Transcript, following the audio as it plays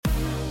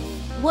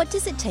What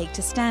does it take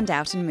to stand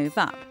out and move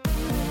up?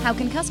 How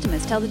can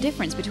customers tell the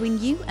difference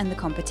between you and the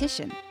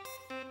competition?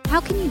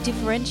 How can you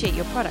differentiate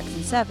your products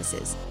and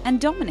services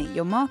and dominate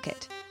your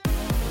market?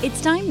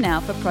 It's time now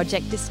for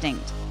Project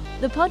Distinct,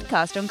 the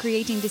podcast on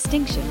creating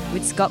distinction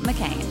with Scott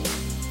McKain.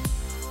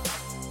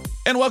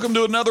 And welcome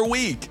to another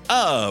week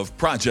of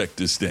Project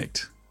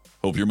Distinct.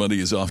 Hope your Monday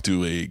is off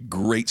to a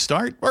great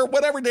start, or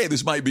whatever day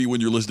this might be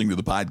when you're listening to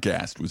the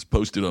podcast. It was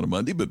posted on a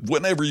Monday, but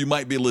whenever you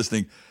might be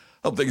listening,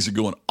 hope things are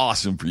going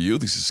awesome for you.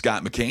 This is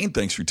Scott McKain.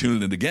 Thanks for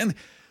tuning in again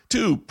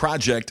to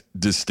Project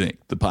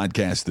Distinct, the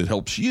podcast that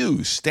helps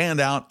you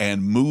stand out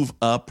and move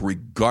up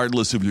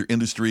regardless of your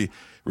industry,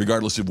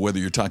 regardless of whether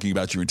you're talking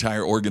about your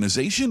entire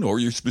organization or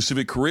your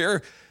specific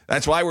career.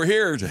 That's why we're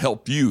here, to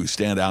help you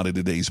stand out in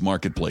today's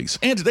marketplace.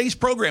 And today's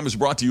program is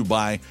brought to you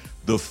by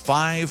the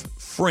 5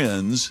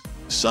 Friends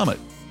Summit.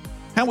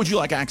 How would you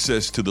like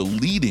access to the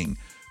leading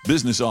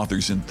business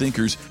authors and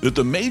thinkers that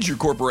the major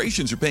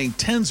corporations are paying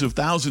tens of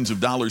thousands of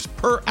dollars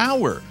per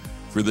hour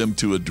for them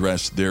to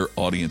address their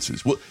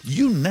audiences? Well,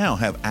 you now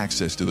have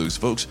access to those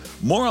folks.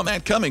 More on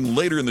that coming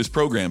later in this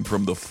program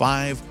from the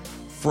 5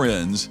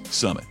 Friends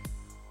Summit.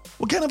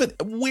 Well, kind of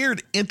a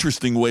weird,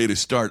 interesting way to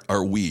start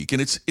our week. And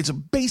it's a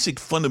basic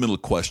fundamental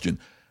question.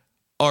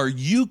 Are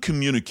you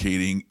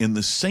communicating in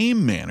the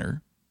same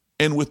manner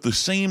and with the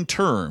same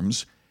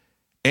terms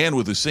and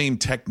with the same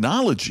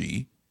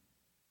technology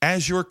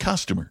as your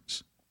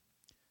customers?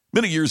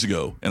 Many years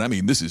ago, and I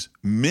mean this is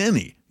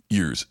many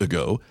years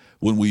ago,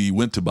 when we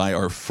went to buy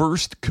our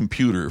first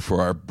computer for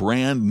our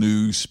brand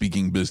new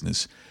speaking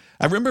business,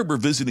 I remember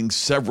visiting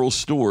several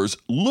stores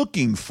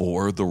looking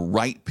for the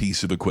right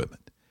piece of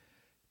equipment.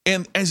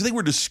 And as they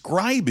were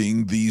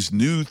describing these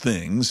new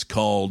things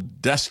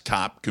called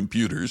desktop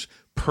computers,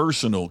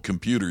 personal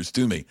computers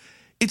to me,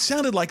 it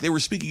sounded like they were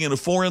speaking in a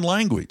foreign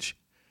language.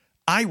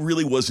 I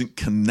really wasn't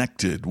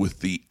connected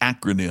with the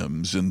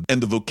acronyms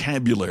and the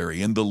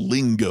vocabulary and the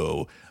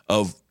lingo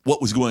of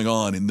what was going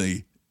on in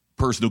the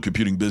personal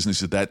computing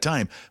business at that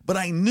time. But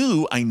I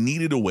knew I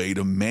needed a way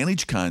to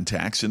manage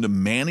contacts and to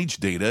manage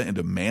data and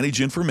to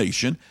manage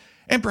information,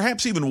 and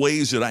perhaps even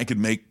ways that I could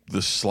make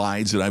the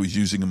slides that I was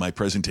using in my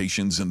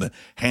presentations and the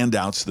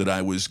handouts that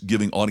I was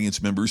giving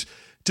audience members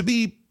to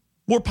be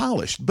more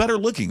polished, better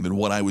looking than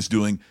what I was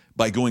doing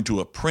by going to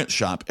a print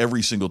shop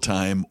every single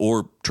time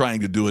or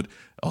trying to do it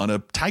on a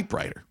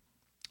typewriter.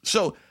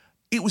 So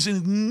it was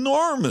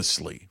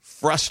enormously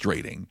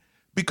frustrating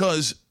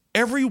because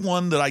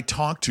everyone that I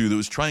talked to that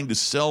was trying to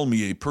sell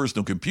me a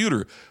personal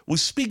computer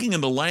was speaking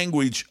in the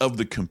language of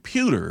the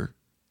computer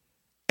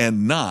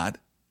and not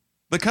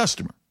the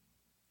customer.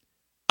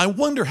 I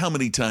wonder how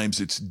many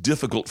times it's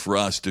difficult for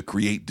us to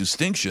create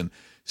distinction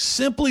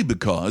simply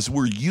because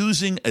we're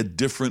using a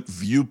different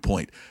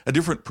viewpoint, a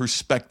different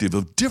perspective,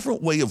 a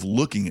different way of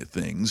looking at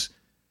things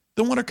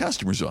than what our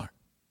customers are.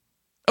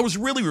 I was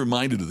really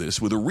reminded of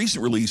this with a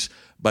recent release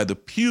by the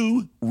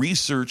Pew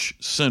Research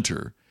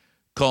Center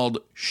called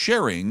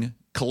Sharing,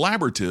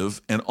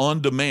 Collaborative, and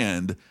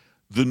On-Demand,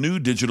 the New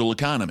Digital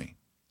Economy.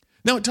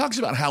 Now, it talks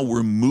about how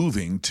we're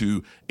moving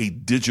to a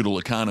digital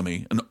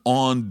economy, an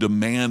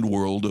on-demand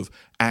world of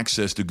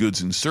access to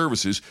goods and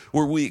services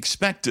where we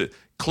expect to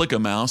click a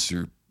mouse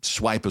or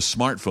swipe a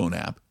smartphone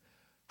app.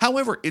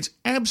 However, it's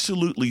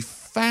absolutely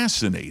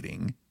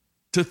fascinating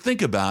to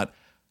think about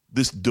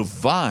this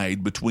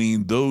divide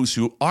between those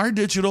who are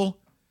digital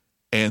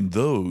and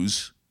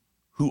those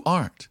who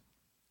aren't.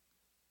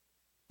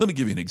 Let me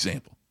give you an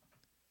example.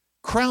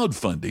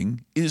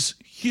 Crowdfunding is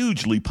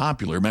hugely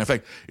popular. Matter of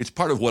fact, it's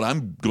part of what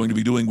I'm going to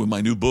be doing with my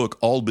new book,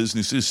 All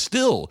Business is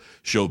Still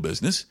Show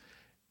Business.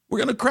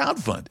 We're going to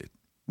crowdfund it.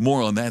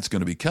 More on that's going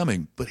to be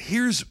coming. But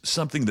here's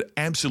something that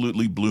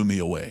absolutely blew me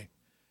away.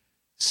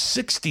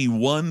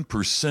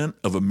 61%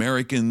 of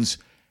Americans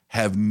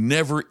have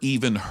never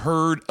even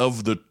heard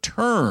of the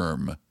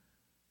term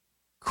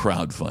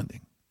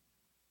crowdfunding.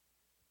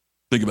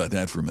 Think about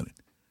that for a minute.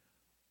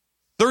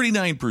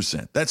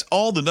 39%, that's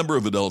all the number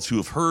of adults who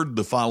have heard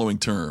the following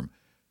term,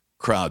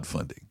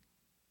 crowdfunding.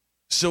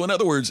 So in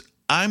other words,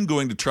 I'm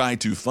going to try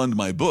to fund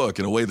my book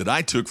in a way that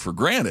I took for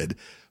granted,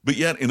 but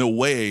yet in a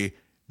way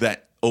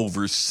that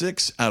over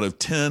 6 out of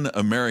 10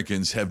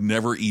 Americans have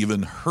never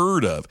even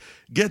heard of.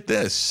 Get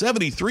this,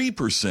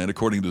 73%,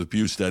 according to the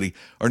Pew study,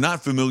 are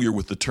not familiar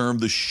with the term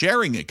the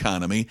sharing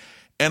economy,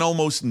 and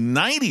almost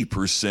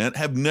 90%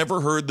 have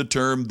never heard the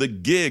term the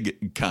gig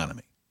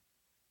economy.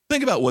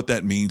 Think about what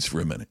that means for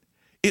a minute.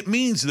 It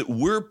means that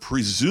we're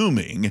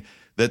presuming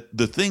that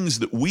the things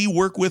that we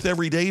work with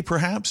every day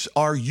perhaps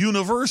are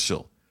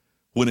universal,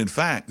 when in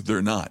fact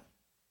they're not.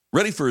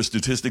 Ready for a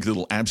statistic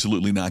that'll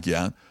absolutely knock you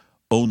out?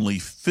 Only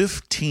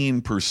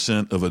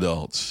 15% of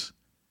adults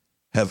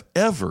have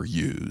ever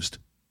used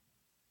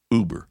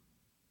Uber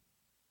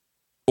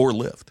or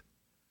Lyft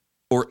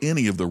or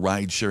any of the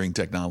ride-sharing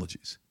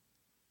technologies.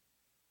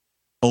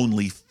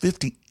 Only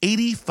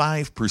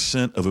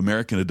 85% of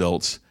American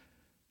adults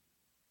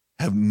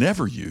have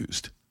never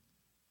used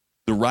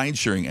the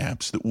ride-sharing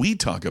apps that we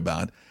talk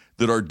about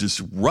that are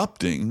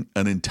disrupting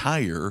an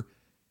entire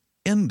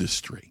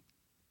industry.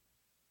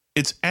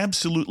 It's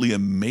absolutely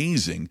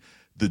amazing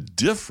the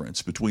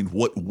difference between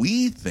what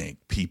we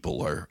think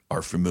people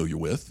are familiar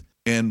with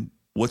and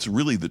what's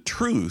really the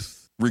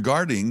truth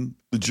regarding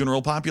the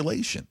general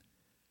population.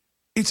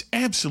 It's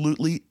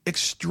absolutely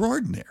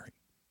extraordinary.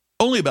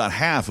 Only about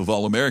half of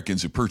all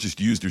Americans have purchased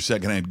used or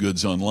secondhand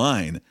goods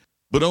online,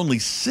 but only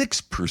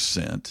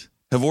 6%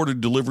 have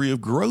ordered delivery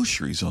of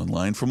groceries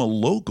online from a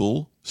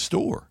local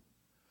store.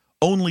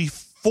 Only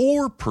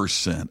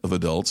 4% of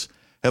adults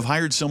have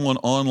hired someone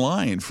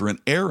online for an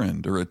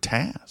errand or a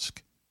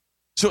task.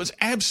 So it's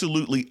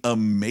absolutely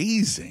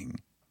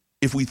amazing.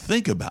 If we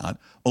think about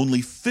only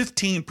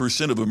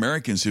 15% of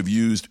Americans have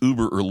used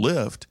Uber or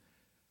Lyft,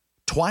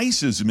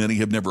 twice as many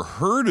have never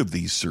heard of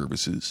these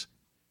services.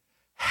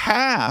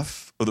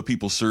 Half of the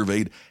people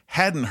surveyed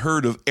hadn't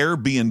heard of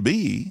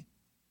Airbnb.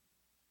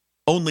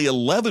 Only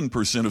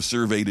 11% of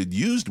surveyed had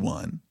used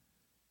one.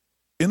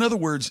 In other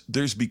words,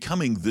 there's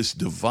becoming this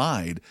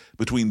divide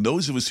between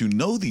those of us who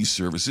know these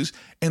services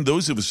and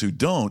those of us who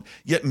don't.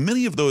 Yet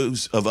many of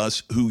those of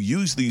us who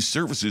use these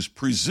services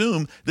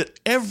presume that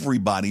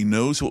everybody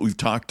knows what we've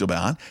talked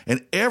about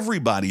and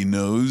everybody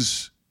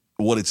knows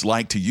what it's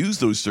like to use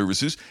those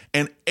services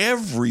and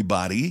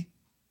everybody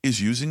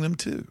is using them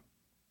too.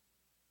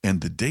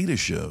 And the data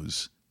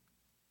shows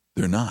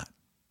they're not.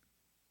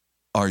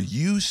 Are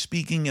you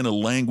speaking in a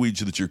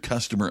language that your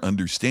customer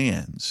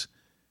understands?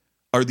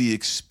 Are the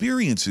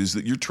experiences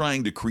that you're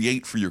trying to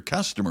create for your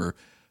customer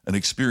an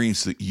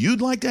experience that you'd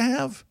like to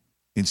have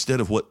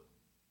instead of what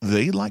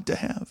they'd like to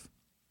have?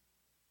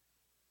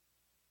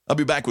 I'll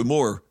be back with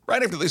more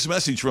right after this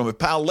message from my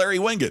pal Larry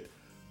Winget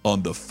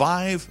on the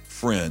 5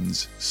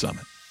 Friends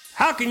Summit.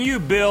 How can you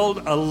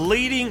build a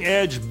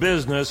leading-edge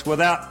business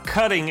without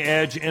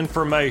cutting-edge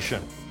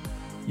information?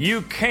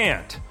 You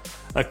can't.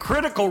 A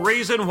critical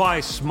reason why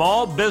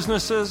small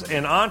businesses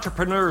and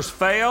entrepreneurs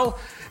fail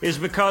is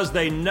because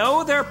they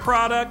know their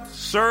product,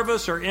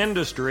 service, or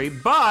industry,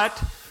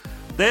 but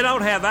they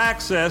don't have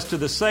access to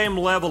the same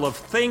level of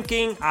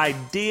thinking,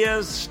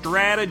 ideas,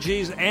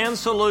 strategies, and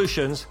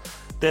solutions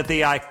that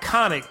the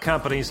iconic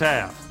companies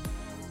have.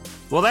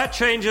 Well, that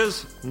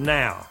changes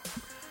now.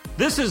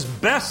 This is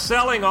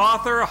best-selling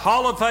author,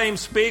 Hall of Fame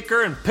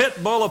speaker, and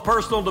pit bull of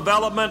personal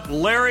development,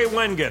 Larry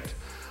Winget.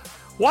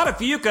 What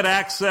if you could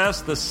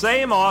access the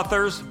same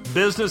authors,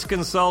 business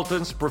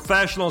consultants,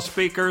 professional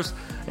speakers,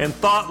 and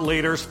thought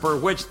leaders for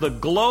which the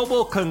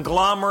global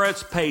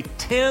conglomerates pay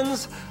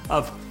tens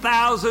of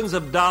thousands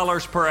of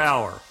dollars per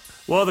hour?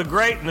 Well, the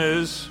great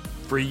news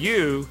for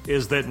you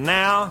is that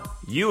now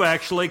you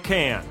actually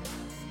can.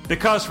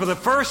 Because for the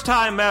first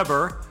time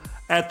ever,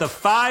 at the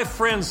 5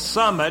 Friends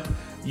Summit,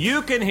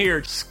 you can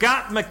hear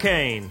Scott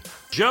McKain,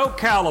 Joe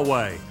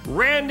Calloway,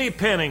 Randy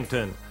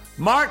Pennington,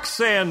 Mark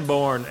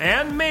Sanborn,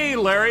 and me,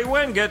 Larry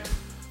Winget,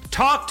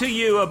 talk to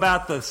you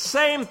about the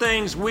same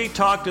things we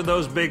talk to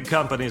those big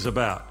companies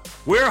about.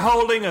 We're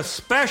holding a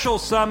special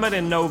summit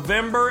in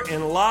November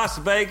in Las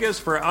Vegas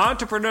for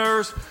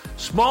entrepreneurs,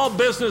 small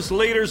business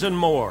leaders, and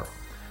more.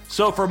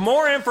 So for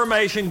more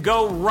information,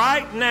 go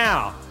right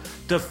now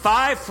to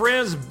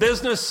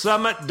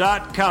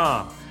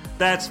 5friendsbusinesssummit.com.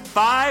 That's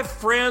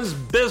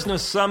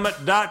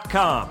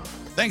 5friendsbusinesssummit.com.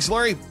 Thanks,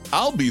 Larry.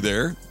 I'll be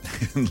there.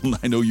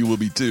 I know you will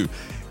be too.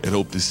 And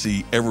hope to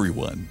see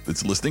everyone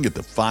that's listening at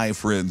the 5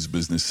 Friends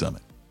Business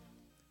Summit.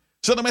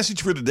 So the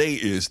message for today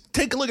is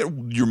take a look at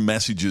your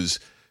messages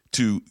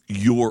to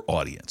your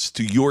audience,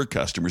 to your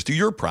customers, to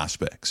your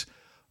prospects.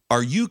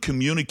 Are you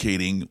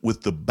communicating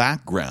with the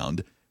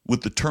background,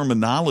 with the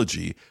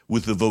terminology,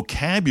 with the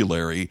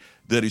vocabulary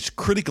that is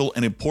critical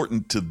and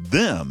important to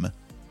them,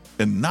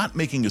 and not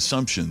making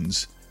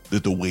assumptions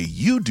that the way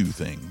you do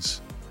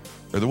things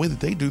are the way that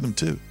they do them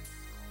too?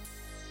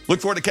 Look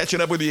forward to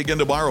catching up with you again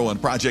tomorrow on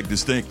Project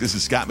Distinct. This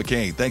is Scott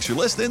McKain. Thanks for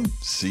listening.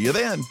 See you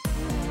then.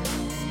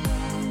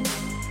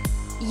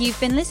 You've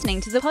been listening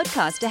to the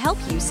podcast to help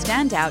you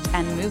stand out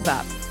and move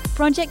up.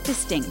 Project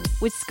Distinct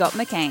with Scott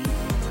McKain.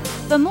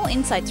 For more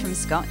insights from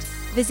Scott,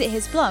 visit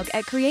his blog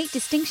at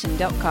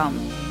createdistinction.com.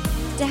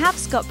 To have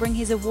Scott bring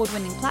his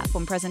award-winning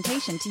platform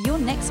presentation to your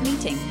next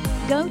meeting,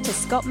 go to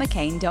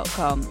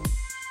scottmckain.com.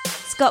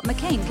 Scott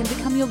McKain can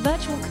become your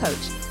virtual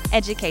coach,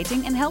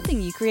 educating and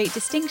helping you create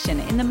distinction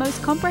in the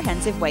most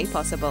comprehensive way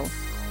possible.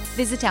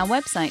 Visit our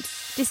website,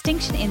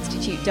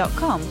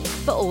 distinctioninstitute.com,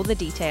 for all the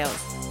details.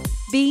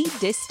 Be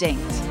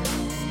distinct.